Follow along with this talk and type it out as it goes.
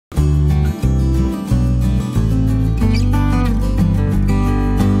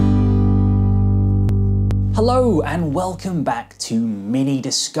Hello and welcome back to Mini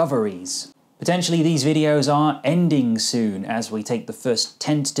Discoveries. Potentially these videos are ending soon as we take the first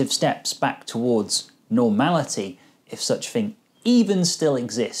tentative steps back towards normality, if such thing even still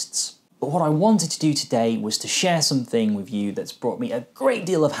exists. But what I wanted to do today was to share something with you that's brought me a great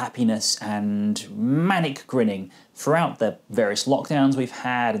deal of happiness and manic grinning throughout the various lockdowns we've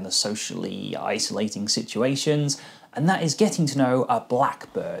had and the socially isolating situations, and that is getting to know a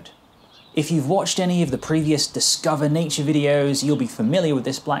blackbird. If you've watched any of the previous Discover Nature videos, you'll be familiar with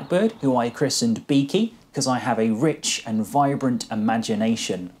this blackbird, who I christened Beaky, because I have a rich and vibrant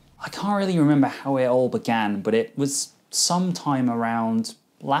imagination. I can't really remember how it all began, but it was sometime around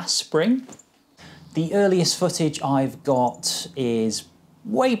last spring. The earliest footage I've got is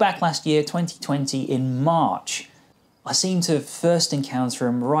way back last year, 2020, in March. I seem to first encounter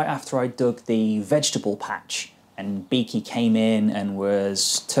him right after I dug the vegetable patch, and Beaky came in and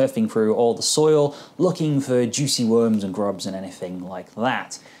was turfing through all the soil, looking for juicy worms and grubs and anything like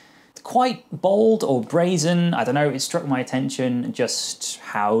that. Quite bold or brazen, I don't know, it struck my attention just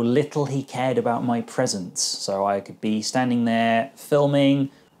how little he cared about my presence. So I could be standing there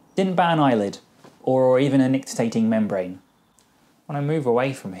filming, didn't bat an eyelid, or even a nictitating membrane. When I move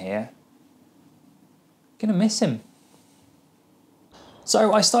away from here, I'm gonna miss him.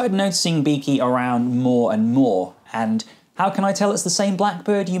 So I started noticing Beaky around more and more, and how can I tell it's the same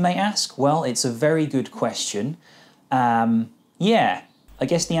blackbird, you may ask? Well, it's a very good question. Yeah. I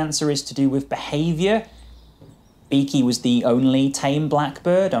guess the answer is to do with behaviour. Beaky was the only tame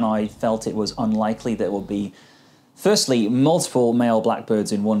blackbird, and I felt it was unlikely there would be, firstly, multiple male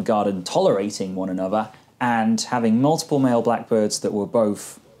blackbirds in one garden tolerating one another, and having multiple male blackbirds that were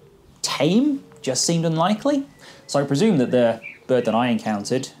both tame just seemed unlikely. So I presume that the bird that I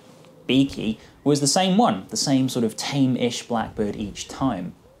encountered, Beaky, was the same one, the same sort of tame-ish blackbird each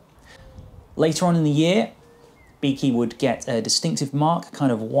time. Later on in the year, Beaky would get a distinctive mark, a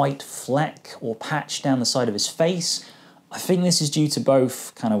kind of white fleck or patch down the side of his face. I think this is due to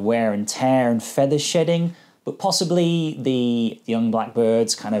both kind of wear and tear and feather shedding, but possibly the young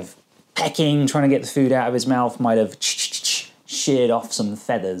blackbirds kind of pecking, trying to get the food out of his mouth, might have sheared off some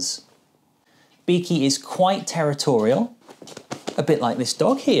feathers. Beaky is quite territorial, a bit like this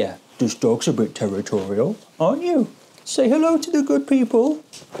dog here. This dog's a bit territorial, aren't you? Say hello to the good people.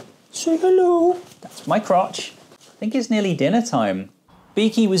 Say hello. That's my crotch. I think it's nearly dinner time.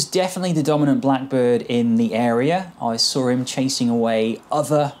 Beaky was definitely the dominant blackbird in the area. I saw him chasing away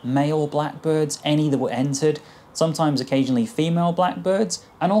other male blackbirds, any that were entered, sometimes occasionally female blackbirds,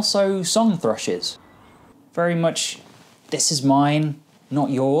 and also song thrushes. Very much, this is mine, not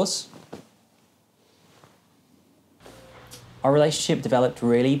yours. Our relationship developed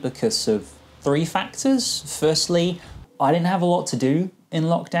really because of three factors. Firstly, I didn't have a lot to do in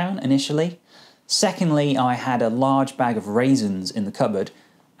lockdown initially. Secondly, I had a large bag of raisins in the cupboard.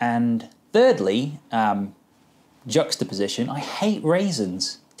 And thirdly, juxtaposition, I hate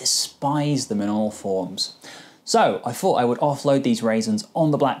raisins, despise them in all forms. So I thought I would offload these raisins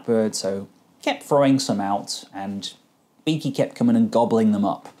on the blackbird, so kept throwing some out, and Beaky kept coming and gobbling them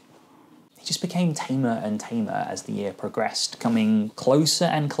up. He just became tamer and tamer as the year progressed, coming closer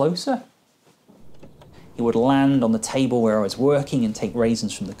and closer. He would land on the table where I was working and take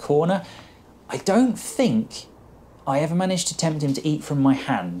raisins from the corner. I don't think I ever managed to tempt him to eat from my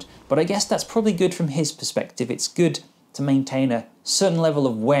hand, but I guess that's probably good from his perspective. It's good to maintain a certain level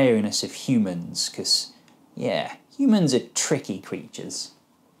of wariness of humans, because, yeah, humans are tricky creatures.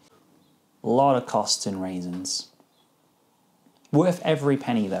 A lot of costs in raisins. Worth every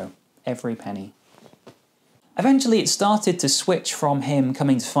penny, though. Every penny. Eventually it started to switch from him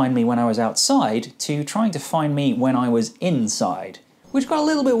coming to find me when I was outside to trying to find me when I was inside, which got a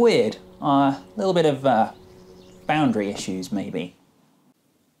little bit weird. A little bit of boundary issues, maybe.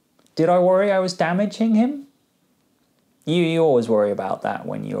 Did I worry I was damaging him? You always worry about that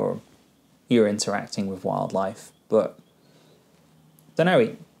when you're interacting with wildlife, but don't know,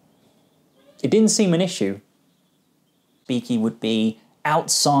 it didn't seem an issue. Beaky would be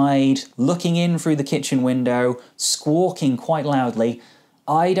outside, looking in through the kitchen window, squawking quite loudly.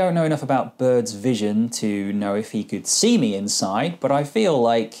 I don't know enough about birds' vision to know if he could see me inside, but I feel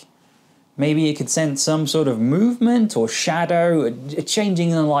like maybe he could sense some sort of movement or shadow, a changing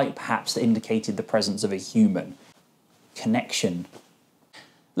in the light perhaps that indicated the presence of a human. Connection. A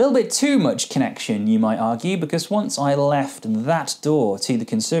little bit too much connection, you might argue, because once I left that door to the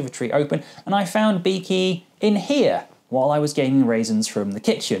conservatory open and I found Beaky in here while I was getting raisins from the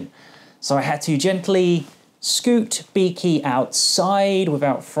kitchen. So I had to gently scoot Beaky outside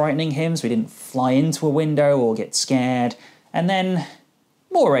without frightening him so he didn't fly into a window or get scared, and then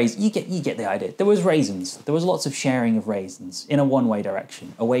More raisins. You get the idea. There was raisins. There was lots of sharing of raisins in a one-way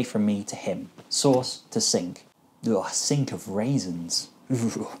direction, away from me to him. Source to sink. Ugh, sink of raisins.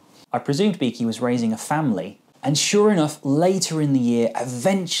 I presumed Beaky was raising a family, and sure enough, later in the year,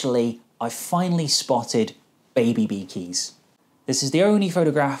 eventually, I finally spotted baby Beakies. This is the only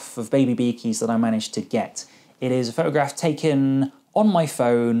photograph of baby Beakies that I managed to get. It is a photograph taken on my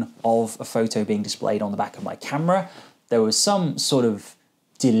phone of a photo being displayed on the back of my camera. There was some sort of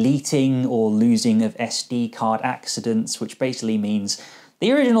deleting or losing of SD card accidents, which basically means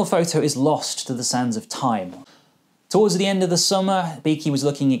the original photo is lost to the sands of time. Towards the end of the summer, Beaky was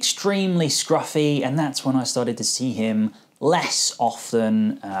looking extremely scruffy, and that's when I started to see him less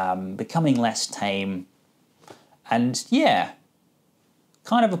often, becoming less tame. And yeah,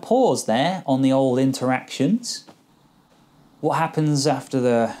 kind of a pause there on the old interactions. What happens after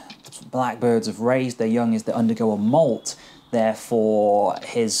the blackbirds have raised their young is they undergo a molt. Therefore,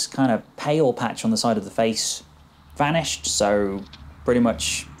 his kind of pale patch on the side of the face vanished, so pretty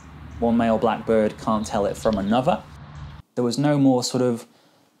much one male blackbird can't tell it from another. There was no more sort of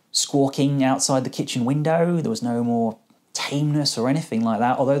squawking outside the kitchen window. There was no more tameness or anything like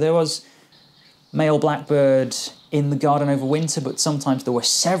that, although there was male blackbird in the garden over winter, but sometimes there were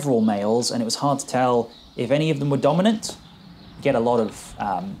several males and it was hard to tell if any of them were dominant. You get a lot of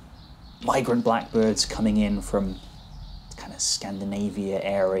migrant blackbirds coming in from kind of Scandinavia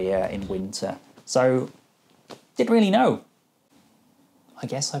area in winter. So, didn't really know. I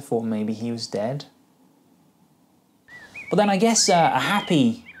guess I thought maybe he was dead. But then I guess a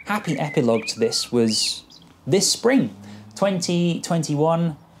happy epilogue to this was this spring.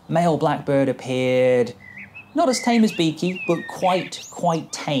 2021, male blackbird appeared, not as tame as Beaky, but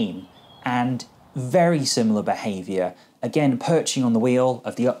quite tame, and very similar behaviour. Again, perching on the wheel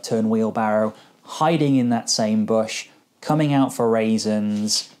of the upturned wheelbarrow, hiding in that same bush, coming out for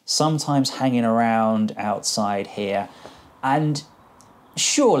raisins, sometimes hanging around outside here, and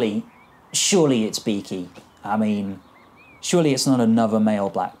surely it's Beaky. I mean, surely it's not another male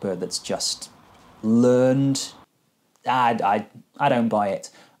blackbird that's just learned. I don't buy it.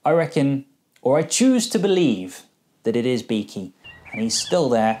 I reckon, or I choose to believe, that it is Beaky, and he's still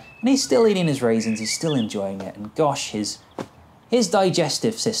there, and he's still eating his raisins, he's still enjoying it, and gosh, his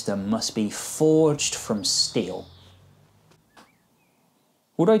digestive system must be forged from steel.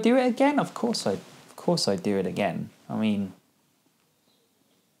 Would I do it again? Of course I'd do it again. I mean,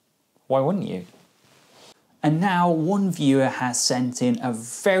 why wouldn't you? And now one viewer has sent in a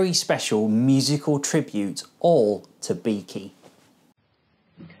very special musical tribute all to Beaky.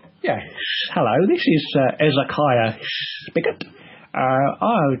 Yes, hello, this is Ezekiah Spigot.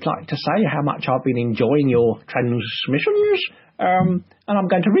 I would like to say how much I've been enjoying your transmissions, and I'm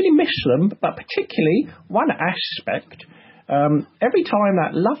going to really miss them, but particularly one aspect. Every time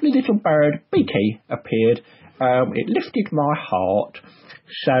that lovely little bird, Beaky, appeared, it lifted my heart.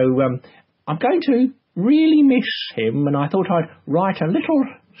 So I'm going to really miss him, and I thought I'd write a little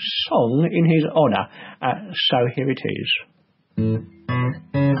song in his honour. So here it is.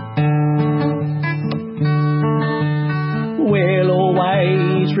 We'll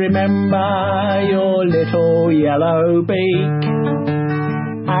always remember your little yellow beak,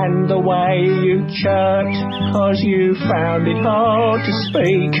 and the way you chirped, 'cause you found it hard to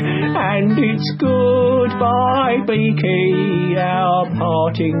speak. And it's goodbye, Beaky, our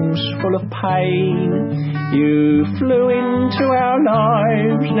parting's full of pain. You flew into our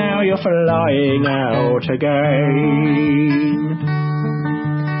lives, now you're flying out again.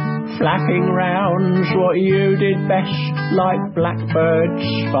 Flapping round's what you did best, like blackbirds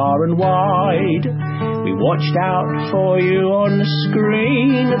far and wide. We watched out for you on the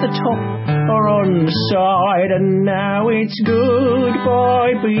screen at the top or on the side, and now it's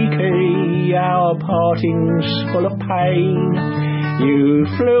goodbye, Beaky, our parting's full of pain. You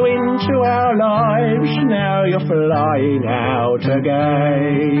flew into our lives, now you're flying out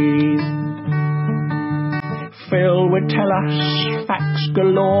again. Phil would tell us facts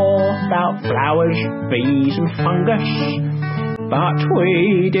galore about flowers, bees and fungus, but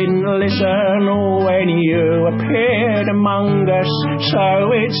we didn't listen when you appeared among us.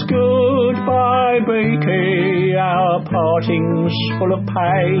 So it's goodbye, Beaky, our parting's full of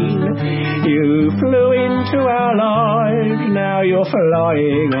pain. You flew into our lives, now you're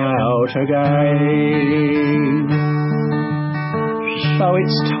flying out again. So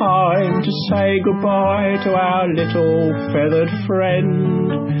it's time to say goodbye to our little feathered friend.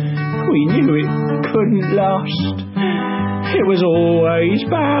 We knew it couldn't last, It was always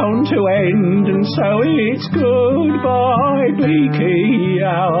bound to end, and so it's goodbye, Beaky.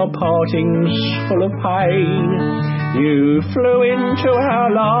 Our parting's full of pain. You flew into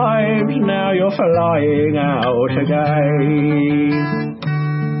our lives, now you're flying out again.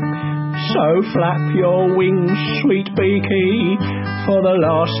 So flap your wings, sweet Beaky, for the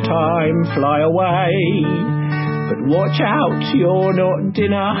last time fly away. But watch out, you're not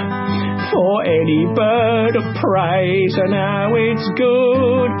dinner for any bird of prey. So now it's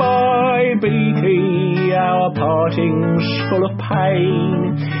goodbye, Beaky, our parting's full of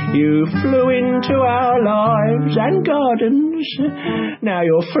pain. You flew into our lives and gardens, now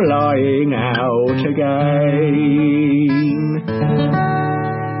you're flying out again.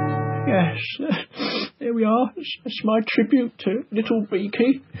 Yes, there we are. That's my tribute to little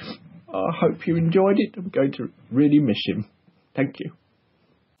Beaky. I hope you enjoyed it. I'm going to really miss him. Thank you.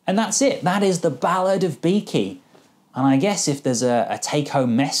 And that's it. That is the Ballad of Beaky. And I guess if there's a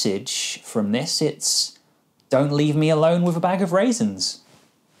take-home message from this, it's don't leave me alone with a bag of raisins.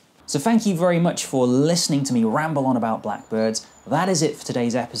 So thank you very much for listening to me ramble on about blackbirds. That is it for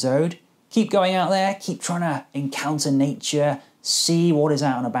today's episode. Keep going out there. Keep trying to encounter nature. See what is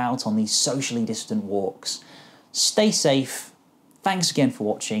out and about on these socially distant walks. Stay safe. Thanks again for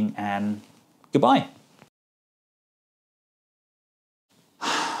watching, and goodbye.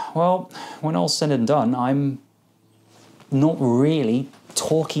 Well, when all's said and done, I'm not really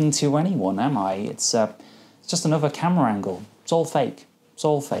talking to anyone, am I? It's just another camera angle. It's all fake. It's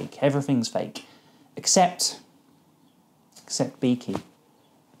all fake. Everything's fake. Except Beaky.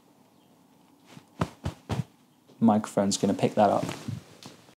 Microphone's going to pick that up.